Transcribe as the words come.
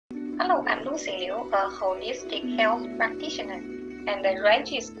Hello, I'm Lucy Liu, a holistic health practitioner and a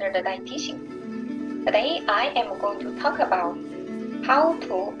registered dietitian. Today, I am going to talk about how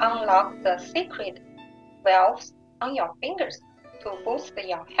to unlock the secret valves on your fingers to boost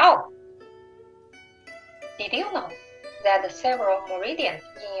your health. Did you know that several meridians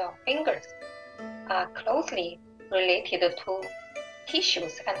in your fingers are closely related to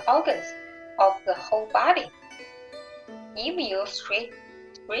tissues and organs of the whole body? If you scrape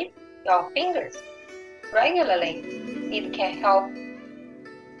your fingers regularly, it can help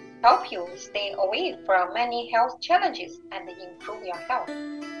you stay away from many health challenges and improve your health.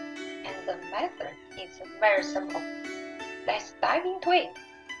 And the method is very simple. Let's dive into it.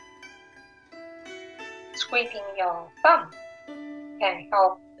 Scraping your thumb can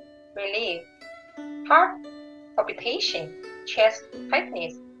help relieve heart palpitation, chest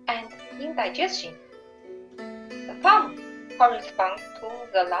tightness, and indigestion. The thumb corresponds to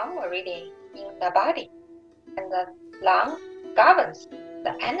the lung meridian in the body, and the lung governs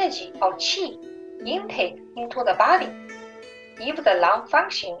the energy or qi intake into the body. If the lung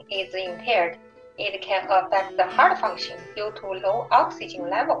function is impaired, it can affect the heart function due to low oxygen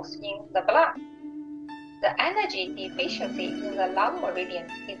levels in the blood. The energy deficiency in the lung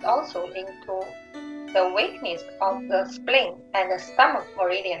meridian is also linked to the weakness of the spleen and the stomach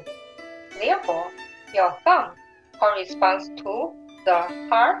meridian. Therefore, your thumb corresponds to the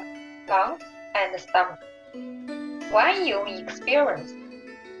heart, lungs, and the stomach. When you experience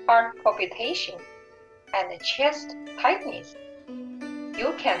heart palpitation and chest tightness,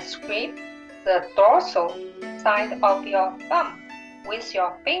 you can scrape the dorsal side of your thumb with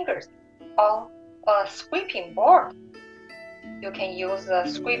your fingers or a scraping board. You can use a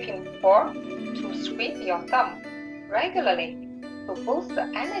scraping board to scrape your thumb regularly to boost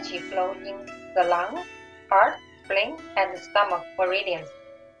the energy flow in the lung, heart, spleen, and stomach meridians.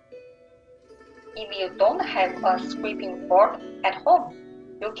 If you don't have a scraping board at home,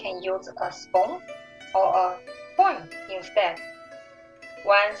 you can use a spoon or a coin instead.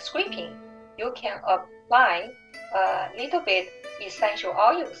 When scraping, you can apply a little bit essential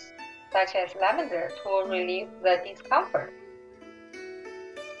oils, such as lavender, to relieve the discomfort.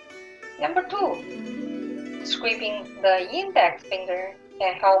 Number 2, scraping the index finger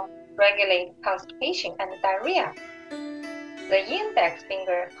can help regulate constipation and diarrhea. The index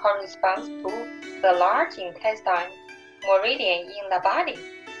finger corresponds to the large intestine meridian in the body,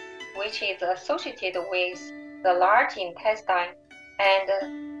 which is associated with the large intestine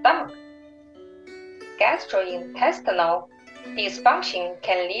and stomach. Gastrointestinal dysfunction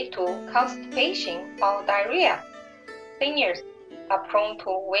can lead to constipation or diarrhea. Seniors are prone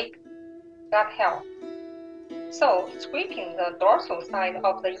to weak gut health. So, scraping the dorsal side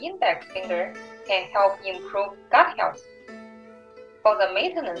of the index finger can help improve gut health. For the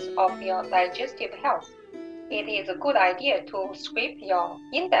maintenance of your digestive health, it is a good idea to scrape your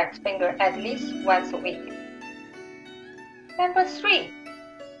index finger at least once a week. Number 3,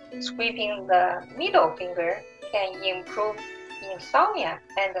 scraping the middle finger can improve insomnia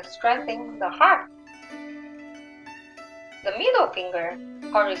and strengthen the heart. The middle finger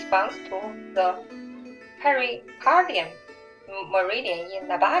corresponds to the pericardium meridian in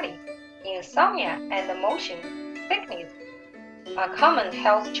the body. Insomnia and motion sickness are common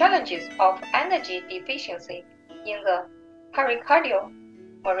health challenges of energy deficiency in the pericardial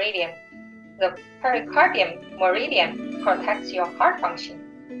meridian. The pericardium meridian protects your heart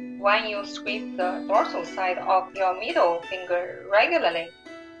function. When you scrape the dorsal side of your middle finger regularly,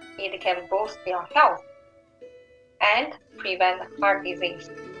 it can boost your health and prevent heart disease.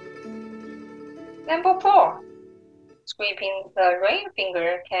 Number 4, scraping the ring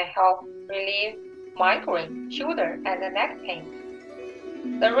finger can help relieve migraine, shoulder, and neck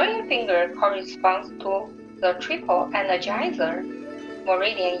pain. The ring finger corresponds to the triple energizer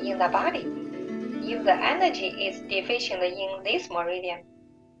meridian in the body. If the energy is deficient in this meridian,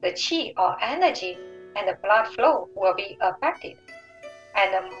 the qi or energy and the blood flow will be affected,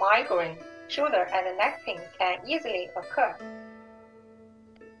 and migraine, shoulder, and neck pain can easily occur.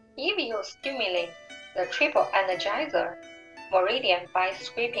 If you stimulate the triple energizer meridian by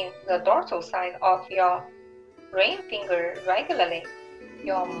scraping the dorsal side of your ring finger regularly,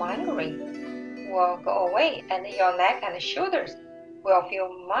 your migraine will go away and your neck and shoulders will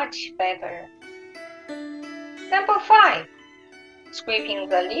feel much better. Number 5, scraping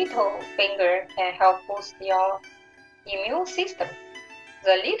the little finger can help boost your immune system.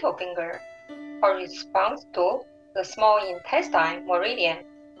 The little finger corresponds to the small intestine meridian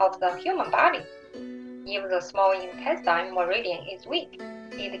of the human body. If the small intestine meridian is weak,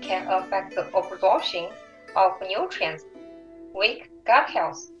 it can affect the absorption of nutrients, weak gut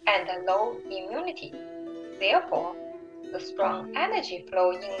health, and low immunity. Therefore, the strong energy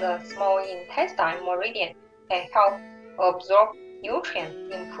flow in the small intestine meridian can help absorb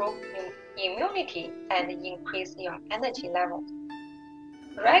nutrients, improve immunity, and increase your energy levels.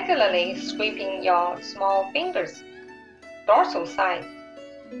 Regularly sweeping your small fingers' dorsal side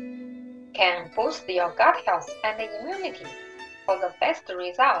can boost your gut health and immunity. For the best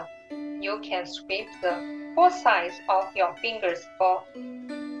result, you can sweep the four sides of your fingers for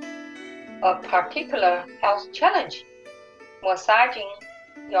a particular health challenge. Massaging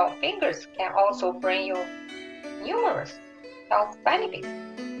your fingers can also bring you numerous health benefits.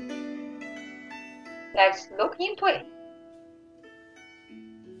 Let's look into it.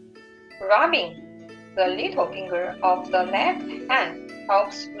 Rubbing the little finger of the left hand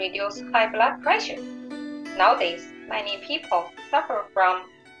helps reduce high blood pressure. Nowadays, many people suffer from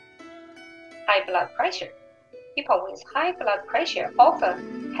high blood pressure. People with high blood pressure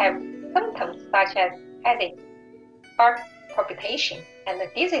often have symptoms such as headache, heart palpitation, and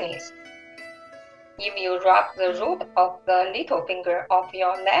dizziness. If you rub the root of the little finger of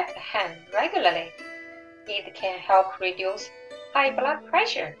your left hand regularly, it can help reduce high blood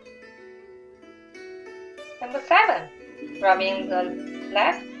pressure. Number 7. Rubbing the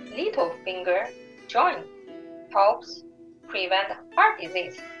left little finger joint helps prevent heart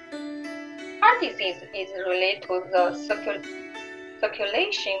disease. Heart disease is related to the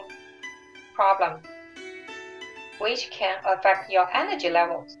circulation problem, which can affect your energy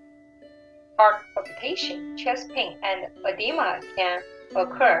levels. Heart palpitation, chest pain, and edema can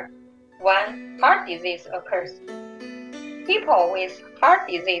occur when heart disease occurs. People with heart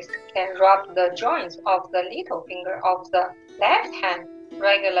disease can rub the joints of the little finger of the left hand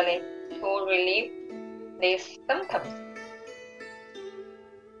regularly to relieve these symptoms.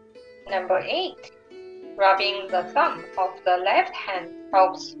 Number 8. Rubbing the thumb of the left hand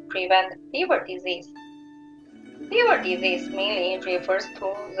helps prevent liver disease. Liver disease mainly refers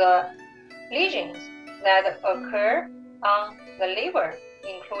to the lesions that occur on the liver,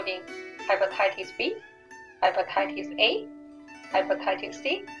 including hepatitis B, hepatitis A, hepatitis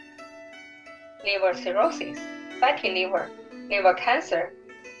C, liver cirrhosis, fatty liver, liver cancer,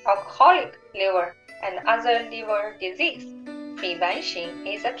 alcoholic liver, and other liver disease. Prevention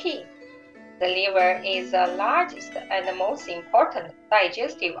is a key. The liver is the largest and most important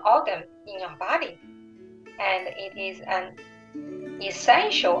digestive organ in your body, and it is an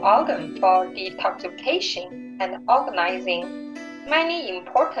essential organ for detoxification and organizing many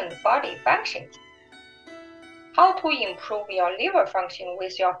important body functions. How to improve your liver function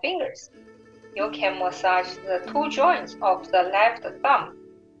with your fingers? You can massage the two joints of the left thumb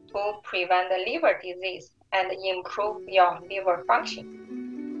to prevent liver disease and improve your liver function.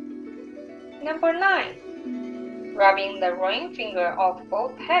 Number 9. Rubbing the ring finger of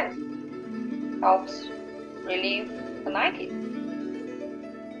both hands helps relieve tinnitus.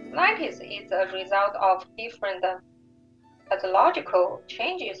 Tinnitus is a result of different pathological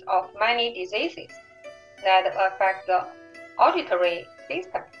changes of many diseases that affect the auditory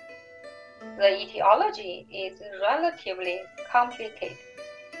system. The etiology is relatively complicated.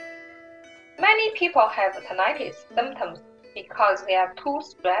 Many people have tinnitus symptoms because they are too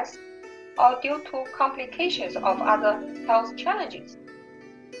stressed or due to complications of other health challenges.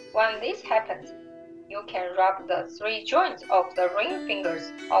 When this happens, you can rub the three joints of the ring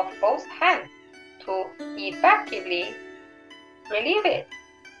fingers of both hands to effectively relieve it.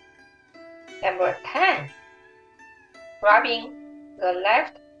 Number 10. Rubbing the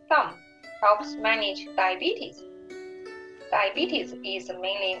left thumb helps manage diabetes. Diabetes is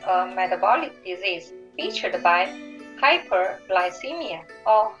mainly a metabolic disease featured by hyperglycemia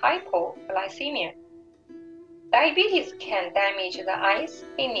or hypoglycemia. Diabetes can damage the eyes,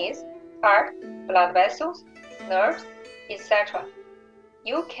 kidneys, heart, blood vessels, nerves, etc.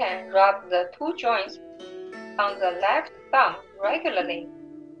 You can rub the two joints on the left thumb regularly,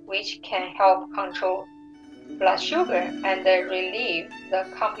 which can help control blood sugar and relieve the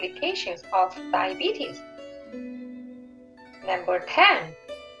complications of diabetes. Number 10.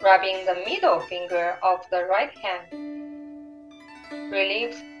 Rubbing the middle finger of the right hand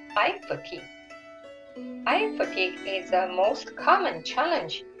relieves eye fatigue. Eye fatigue is the most common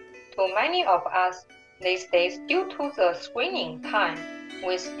challenge to many of us these days due to the screening time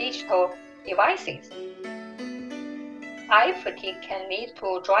with digital devices. Eye fatigue can lead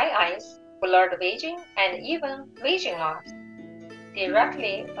to dry eyes, blurred vision, and even vision loss,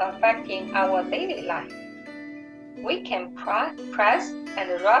 directly affecting our daily life. We can press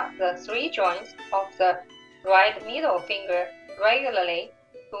and rub the three joints of the right middle finger regularly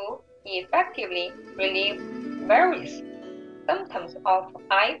to effectively relieve various symptoms of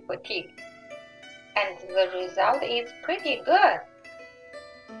eye fatigue, and the result is pretty good.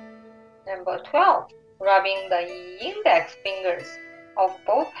 Number 12. Rubbing the index fingers of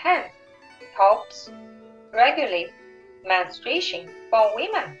both hands helps regulate menstruation for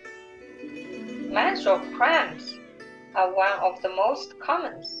women. Menstrual cramps are one of the most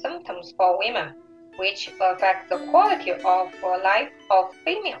common symptoms for women, which affect the quality of life of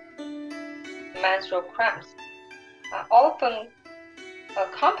females. Menstrual cramps are often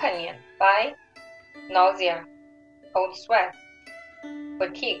accompanied by nausea, cold sweat,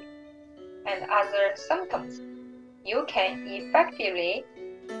 fatigue, and other symptoms. You can effectively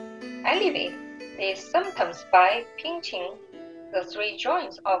alleviate these symptoms by pinching the 3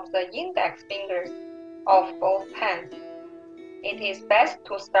 joints of the index fingers of both hands. It is best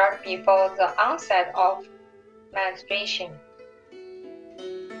to start before the onset of menstruation.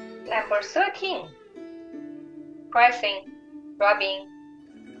 Number 13. Pressing, rubbing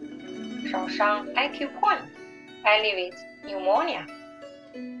手上 Acupoint alleviates pneumonia.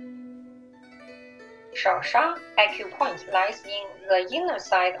 手上 Acupoint lies in the inner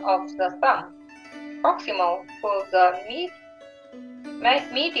side of the thumb, proximal to the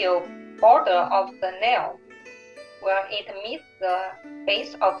medial border of the nail, where it meets the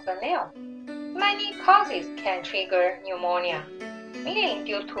base of the nail. Many causes can trigger pneumonia, mainly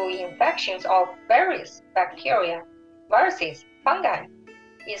due to infections of various bacteria, viruses, fungi,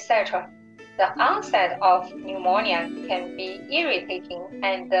 etc. The onset of pneumonia can be irritating,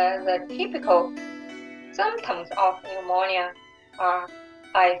 and the typical symptoms of pneumonia are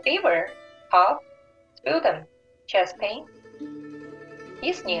high fever, cough, sputum, chest pain,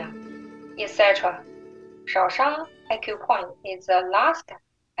 dyspnea, etc. 手上 Acupoint is the last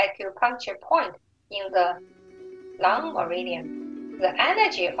acupuncture point in the lung meridian. The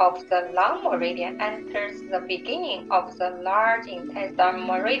energy of the lung meridian enters the beginning of the large intestine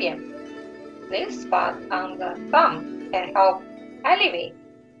meridian. This spot on the thumb can help alleviate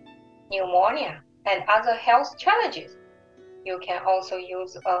pneumonia and other health challenges. You can also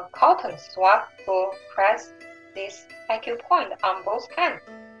use a cotton swab to press this acupoint on both hands,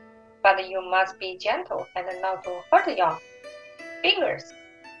 but you must be gentle and not to hurt your fingers.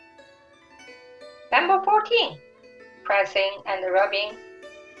 Number 14. Pressing and rubbing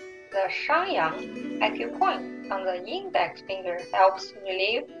the Shangyang acupoint on the index finger helps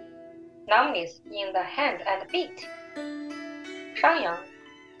relieve numbness in the hand and feet. Shangyang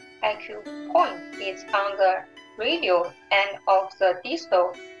acupoint is on the radial end of the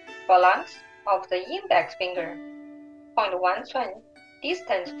distal phalanx of the index finger, 0.1 cun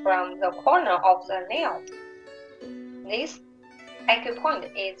distance from the corner of the nail. This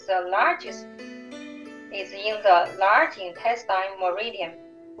acupoint is in the large intestine meridian,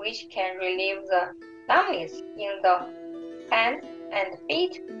 which can relieve the numbness in the hand and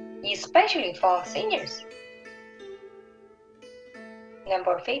feet, especially for seniors.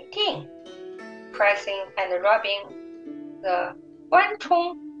 Number 15. Pressing and rubbing the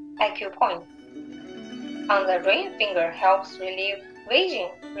Guanchong acupoint on the ring finger helps relieve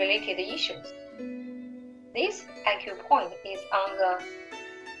vision-related issues. This acupoint is on the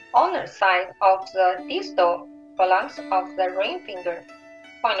inner side of the distal phalanx of the ring finger,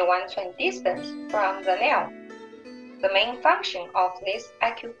 0.1 cun distance from the nail. The main function of this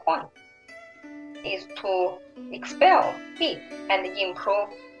acupoint is to expel heat and improve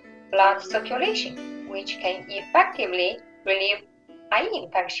blood circulation, which can effectively relieve eye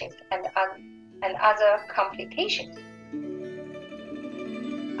infections and other complications.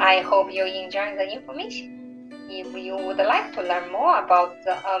 I hope you enjoyed the information. If you would like to learn more about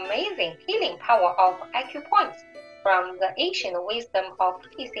the amazing healing power of acupoints from the ancient wisdom of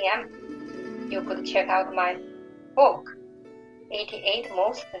TCM, you could check out my book, 88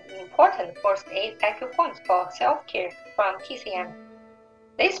 Most Important First Aid Acupoints for Self-Care from TCM.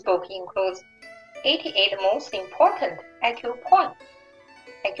 This book includes 88 most important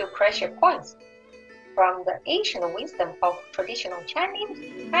acupressure points from the ancient wisdom of traditional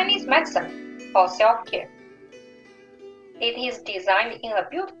Chinese medicine for self-care. It is designed in a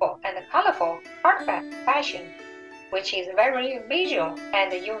beautiful and colorful hardback fashion, which is very visual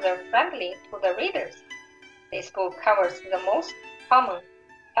and user-friendly to the readers. This book covers the most common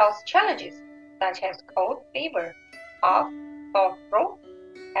health challenges, such as cold, fever, cough, sore throat,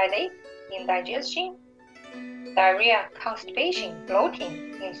 headache, indigestion, diarrhea, constipation,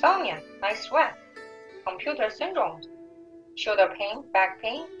 bloating, insomnia, night sweat, computer syndromes, shoulder pain, back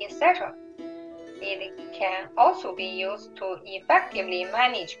pain, etc. It can also be used to effectively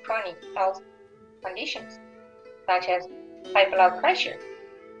manage chronic health conditions, such as high blood pressure,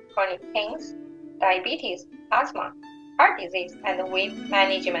 chronic pains, diabetes, asthma, heart disease and weight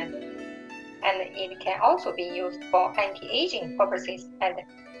management, and it can also be used for anti-aging purposes and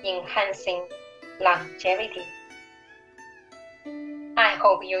enhancing longevity. I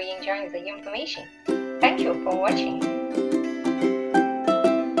hope you enjoyed the information. Thank you for watching.